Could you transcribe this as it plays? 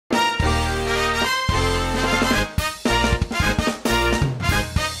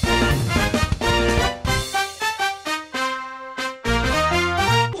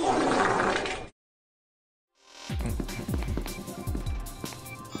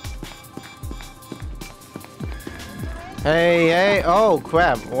Hey, hey, oh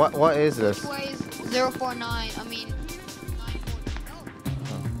crap, what is this? Ways 049, I mean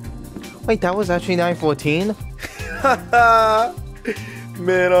 940. Wait, that was actually 914?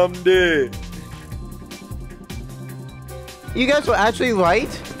 Man, I'm dead. You guys were actually right?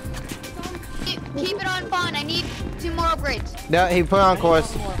 Keep it on fun, I need 2 more upgrades. No, he put on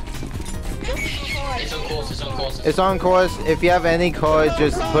course. It's on course, it's on course. It's on course. If you have any card,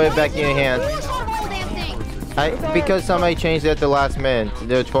 just put it back in your hand. Who's on the whole damn thing? Because somebody changed it at the last minute.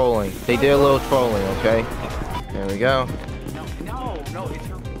 They're trolling. They did a little trolling, okay? There we go. No, it's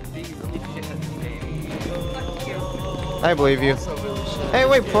your I believe you. Hey,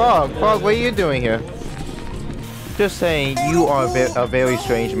 wait, Prog, what are you doing here? Just saying, you are a very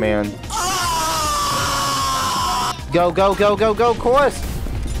strange man. Go, course!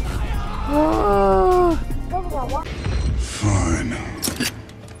 Fine.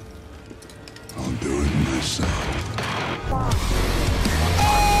 I'll do it myself.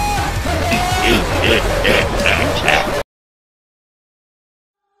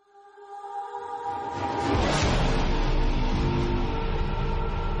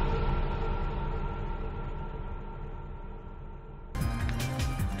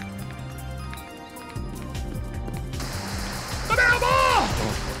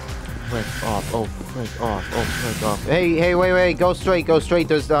 Frick off. Hey, wait, go straight,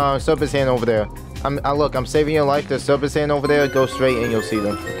 there's Serpent's hand over there. Look, I'm saving your life, there's Serpent's hand over there, go straight and you'll see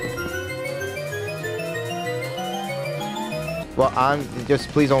them. Well, just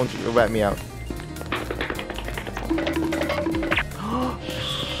please don't rat me out.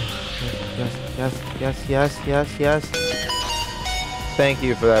 Yes. Thank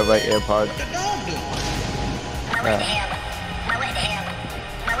you for that right AirPod.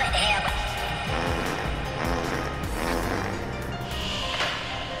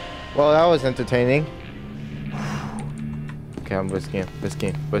 Well, that was entertaining. Okay, I'm risking.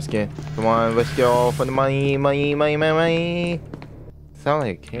 Come on, let's go for the money. Sound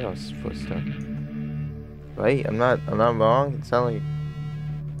like a chaos footstep. Right? I'm not wrong. It sounds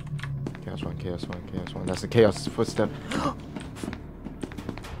like chaos one. That's a chaos footstep.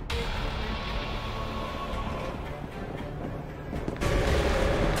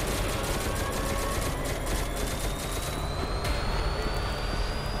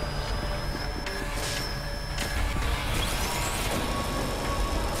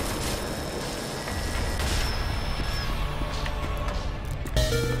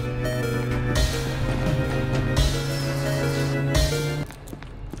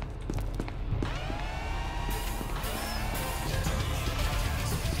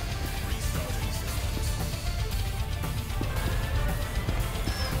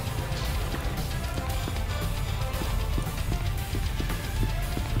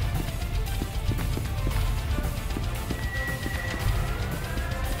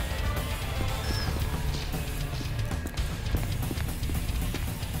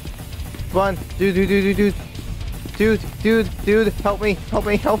 Run, dude, help me.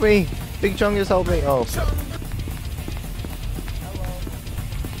 Big Chungus, help me. Oh.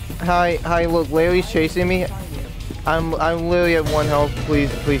 Hi, look, Larry's chasing me. I'm literally at 1 health.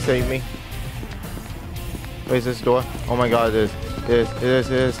 Please save me. Where's this door? Oh my god, it is.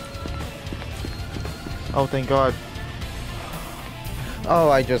 Oh, thank god.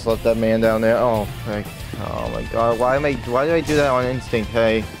 Oh, I just left that man down there. Oh, frick. Oh my god, why did I do that on instinct?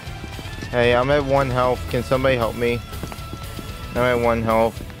 Hey, I'm at 1 health. Can somebody help me? I'm at 1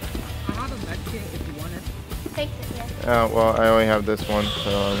 health. I have a med kit if you want it. Take this, yeah. Oh, well, I only have this one, so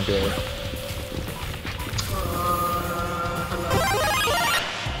I'm good.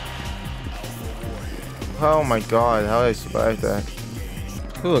 Oh my god, how did I survive that?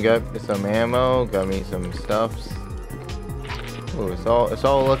 Ooh, got some ammo, got me some stuffs. Ooh, it's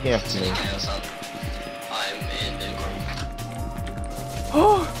all looking after me. I'm in the group.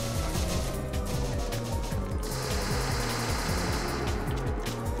 Oh!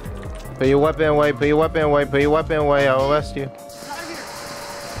 Put your weapon away, I'll arrest you.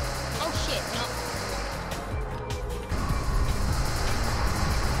 Oh shit, no.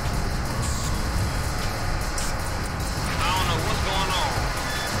 I don't know what's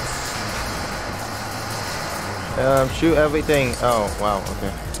going on. Shoot everything. Oh, wow,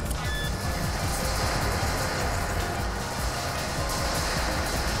 okay.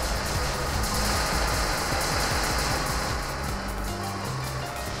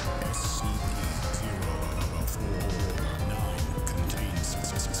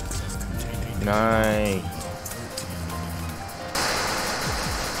 Nice.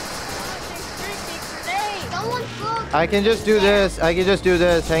 I can just do this.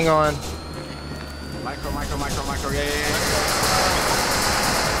 Hang on. Micro. Yeah.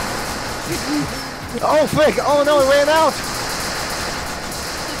 Oh, frick! Oh no, it ran out!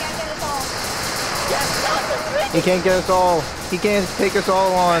 He can't get us all. He can't take us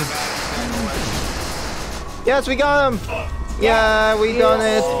all on. Yes, we got him! Yeah, we done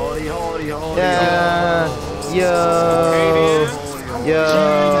it! Yeah!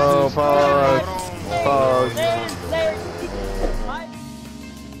 Yo, Prog!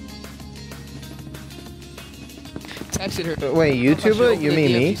 Texted her. Wait, YouTuber? You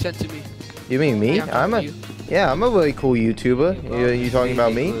mean me? Sent to me. You mean me? Yeah, I'm a really cool YouTuber. You talking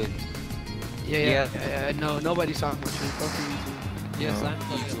about me? Yeah. No, nobody's talking about you. Go for YouTube. Yes, I'm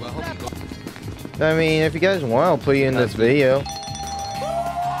YouTube. I hope you go. I mean, if you guys want, I'll put you in this video.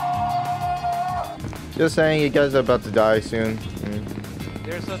 Just saying, you guys are about to die soon.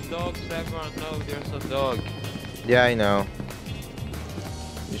 There's a dog, everyone. No, there's a dog. Yeah, I know.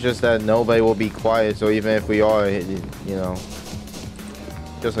 It's just that nobody will be quiet, so even if we are, you know,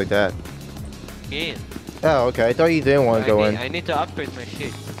 just like that. Again. Oh, okay. I thought you didn't want to go in. I need to upgrade my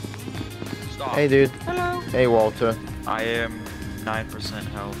shit. Stop. Hey, dude. Hello. Hey, Walter. I am 9%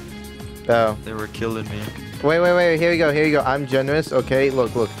 health. Oh. They were killing me. Wait. Here we go. I'm generous. Okay,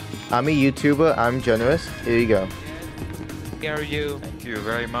 look. I'm a YouTuber. I'm generous. Here you go. Here are you. Thank you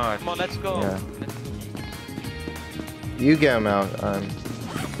very much. Come on, let's go. Yeah. You get him out. I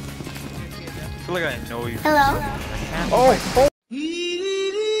feel like I know you. Hello. Oh.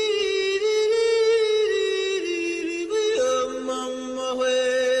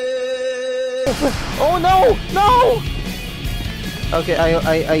 Oh no! Okay,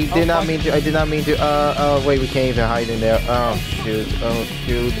 I did not mean to. Wait, we can't even hide in there. Oh shoot! Oh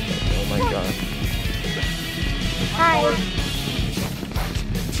my god! Hi.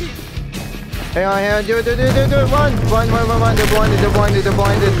 Hang on! Do it! Run! They're blinded!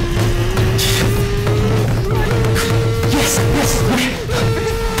 Yes.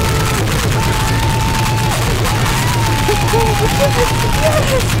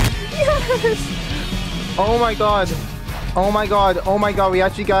 Oh my god! We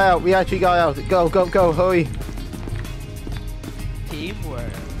actually got out! Go! Hurry!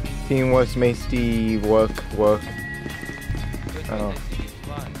 Teamwork makes the work. Oh.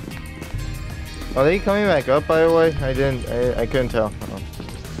 Are they coming back up, by the way? I couldn't tell.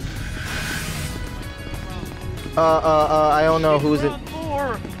 I don't know who's it.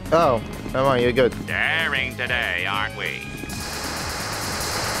 Oh, come on, you're good. Daring today, aren't we?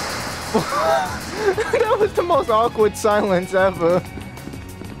 That was the most awkward silence ever.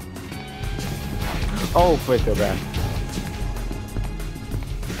 Oh, frick, they're back.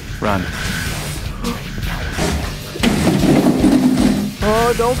 Run.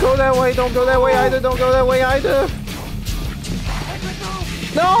 Oh, don't go that way either.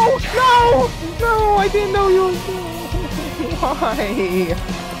 No, I didn't know you were. Why?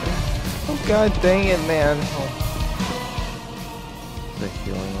 Oh, god dang it, man. The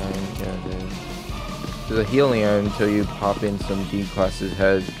healing iron, yeah, dude. There's a healing item until you pop in some D-class's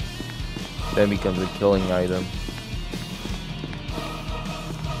head. Then becomes a killing item.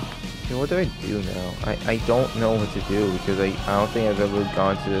 Okay, what do I do now? I don't know what to do because I don't think I've ever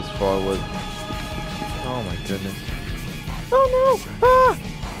gone to this far with... Oh my goodness. Oh no! Ah!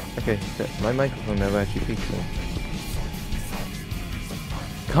 Okay, my microphone never actually peaks though.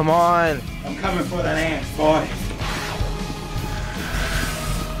 Come on! I'm coming for that ant, boy.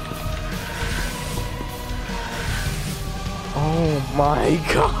 Oh my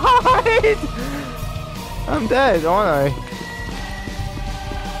god! I'm dead, aren't I?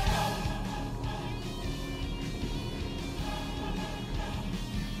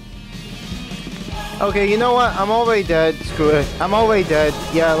 Okay, you know what? I'm already dead. Screw it. I'm already dead.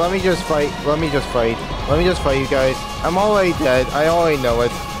 Yeah, let me just fight, you guys. I'm already dead. I already know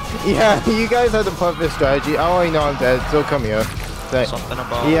it. Yeah, you guys have the perfect strategy. I already know I'm dead, so come here. Something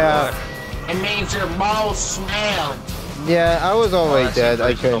about yeah. It means your balls smell. Yeah, I was already dead.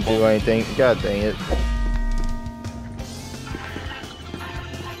 I couldn't do anything. God dang it.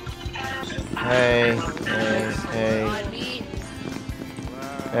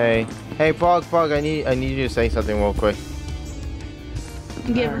 Hey, Prog, I need you to say something real quick.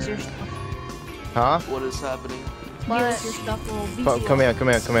 Give us your stuff. Huh? What is happening? Give us your stuff. Prog, come here.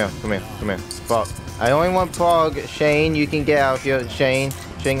 Prog, I only want Prog. Shane, you can get out of here. Shane,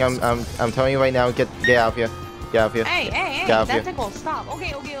 I'm telling you right now, get out of here. Get out of here. Hey, get out of that's here. a goal. Stop.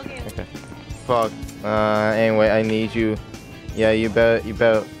 Okay. Okay. Prog, anyway, I need you. Yeah, you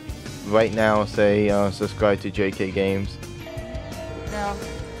better right now say subscribe to JK Games. No.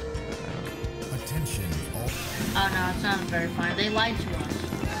 Attention. Oh no, it's not very fine. They lied to us.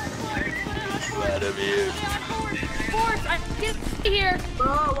 Here.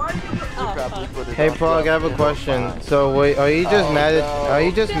 Hey Prog, I have a question. So wait, are you just mad at? Are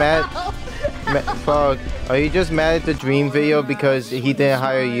you just mad? Prog, are you just mad at the Dream video because he didn't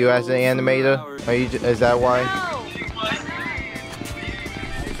hire you as an animator? Are you? Is that why?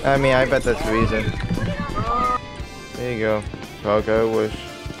 I mean, I bet that's the reason. There you go. Prog, I wish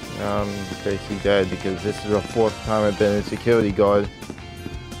I'm basically dead because this is the 4th time I've been a security guard.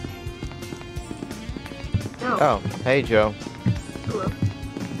 Oh, hey Joe.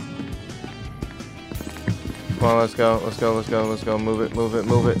 Come on, let's go, let's go, let's go, let's go. Move it, move it,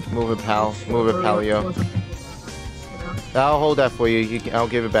 move it, move it, pal. Move it, pal, yo. I'll hold that for you. I'll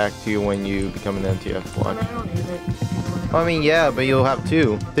give it back to you when you become an MTF. Watch. I mean, yeah, but you'll have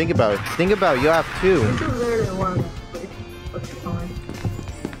 2. Think about it. Think about it. You'll have 2.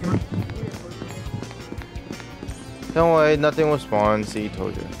 Don't worry, nothing will spawn. See,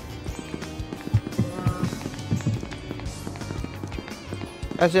 told you.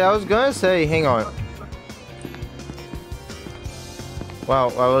 Actually, I was gonna say, hang on. Wow,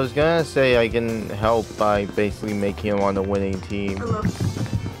 I was gonna say I can help by basically making him on the winning team.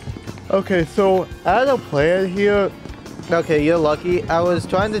 Okay, so I had a plan here. Okay, you're lucky. I was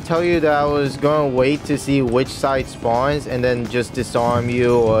trying to tell you that I was gonna wait to see which side spawns and then just disarm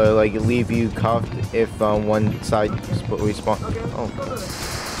you or like leave you cuffed if one side respawns. Oh.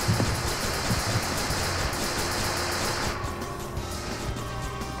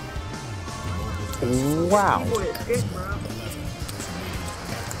 Wow.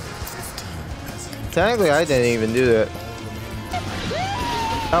 Technically, I didn't even do that.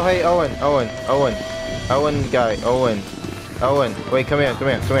 Oh, hey, Owen, guy, Owen. Wait, come here. I'm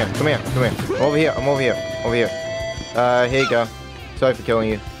over here. Here you go. Sorry for killing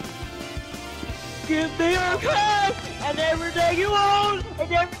you. Give me your cup and everything you own,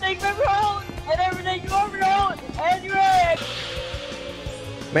 and everything you ever own, and everything you ever own, and your eggs.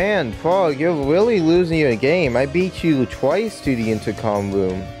 Man, Prog, you're really losing your game. I beat you twice to the intercom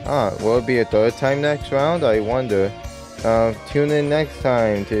room. Ah, will it be a 3rd time next round? I wonder. Tune in next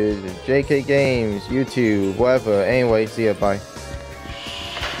time to JK Games, YouTube, whatever. Anyway, see ya, bye.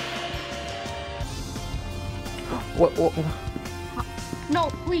 What? No,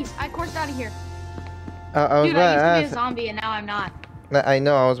 please, I coursed out of here. I was Dude, about to I used to be a ask. zombie and now I'm not. I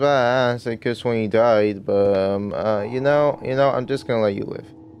know, I was about to ask because when you died, but you know, I'm just gonna let you live.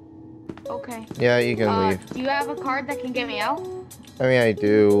 Okay. Yeah, you can leave. Do you have a card that can get me out? I mean, I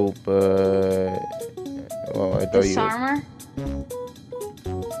do, but well, I thought Disarmer?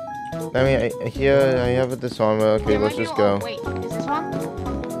 I mean, here I have a disarmer. Okay, let's just go. Oh, wait, is this one?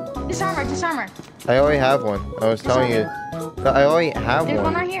 Disarmer. I already have one. I was telling you. I already have There's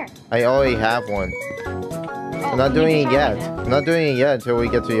one. one right here. I already have one. Oh, I'm not doing it yet. then? I'm not doing it yet until we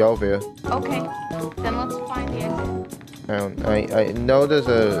get to the elevator. Okay, then let's find the exit. I know there's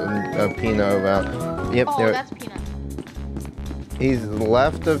a peanut around. Yep, Oh, there. that's Peanut. He's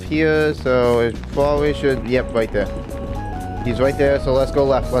left of here, so it probably should. Yep, right there. He's right there, so let's go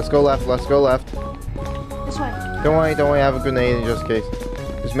left. Let's go left. This way. Don't worry. I have a grenade in just in case.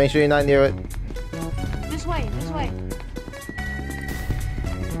 Just make sure you're not near it. This way.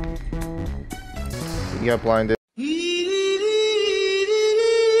 You got blinded.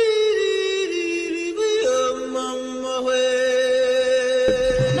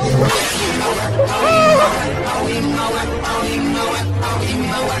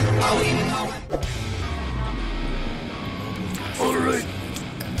 Alright.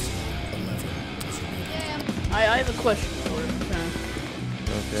 I have a question for you.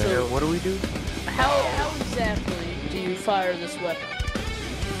 Okay. So, what do we do? how exactly do you fire this weapon?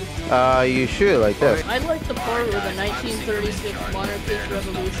 You shoot like this. I like the part with the 1936 monarchist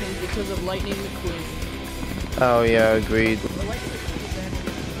revolution because of Lightning McQueen. Oh yeah, agreed.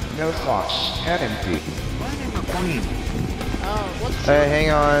 No thoughts. Head empty. Lightning McQueen. What's Hey,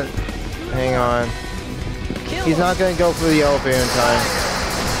 hang on. He's not gonna go for the elevator in time.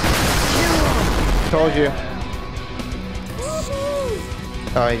 Told you.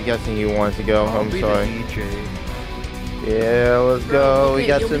 Oh, I'm guessing you want to go. I'm sorry. Yeah, let's go. We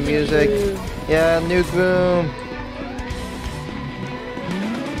got some music. Yeah, nuke room.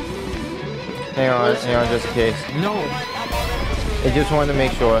 Hang on, just in case. No. I just wanted to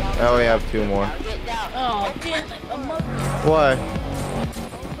make sure. I only have 2 more. Oh, damn it. A mother. What?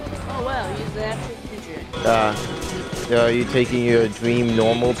 Oh, wow. He's the actual DJ. Are you taking your dream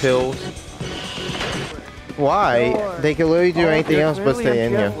normal pills? Why? They can literally do anything else but stay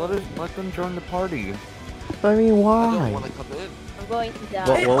in here. Let them join the party. I mean, why? I'm going to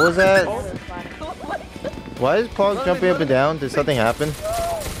die. What was that? Why is Prog jumping up and down? Did something happen?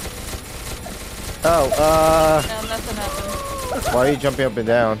 Oh, nothing happened. why are you jumping up and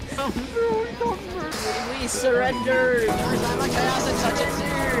down? We surrendered. I'm like, I have to touch it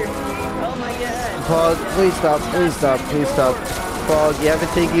too. Oh my god. Prog, please stop, please stop, please stop. Prog, you have to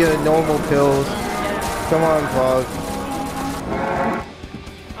take your normal pills. Come on, Prog.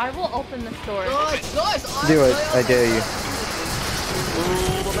 I will open the door. Guys, Do it, I dare you.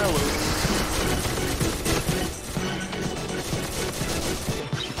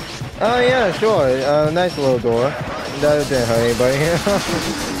 Oh yeah, sure. Nice little door. That didn't hurt anybody.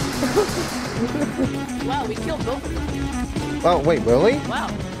 Wow, we killed both of them. Oh wait, really? Wow.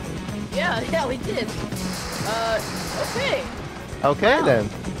 Yeah, we did. Okay. Okay Wow. then.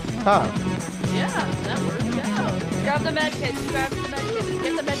 Huh. Yeah, that worked out. Grab the med kits, grab the med kits.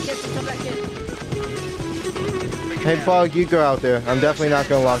 Get the med kits and come back in. Hey Prog, you go out there. I'm definitely not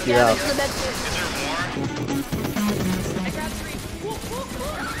gonna lock you out. Get the med kits. I grabbed 3.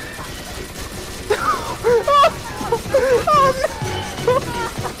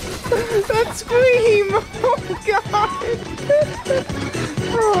 That scream! Oh god!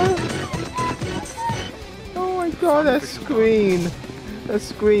 Oh my god, that scream! That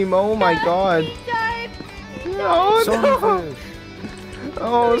scream! Oh my god! Oh no!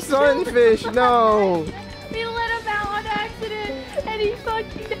 Oh, sunfish! No! We let him out on accident, and he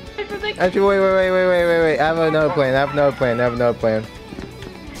fucking died from the. Actually, wait! I have another plan.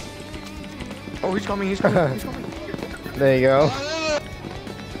 Oh, he's coming, he's coming, he's coming. There you go.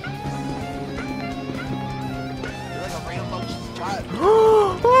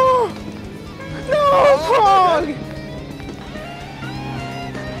 No, Prog!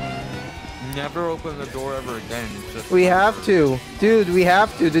 Never open the door ever again. Just We have to. Dude, we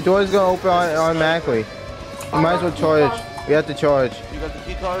have to. The door's gonna open automatically. We might as well charge. We have to charge. You got the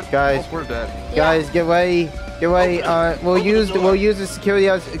key card? Guys. Oh, we're dead. Guys, get ready. Get ready. We'll use the security.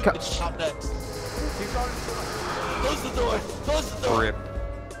 Close the door. Close the door. Rip.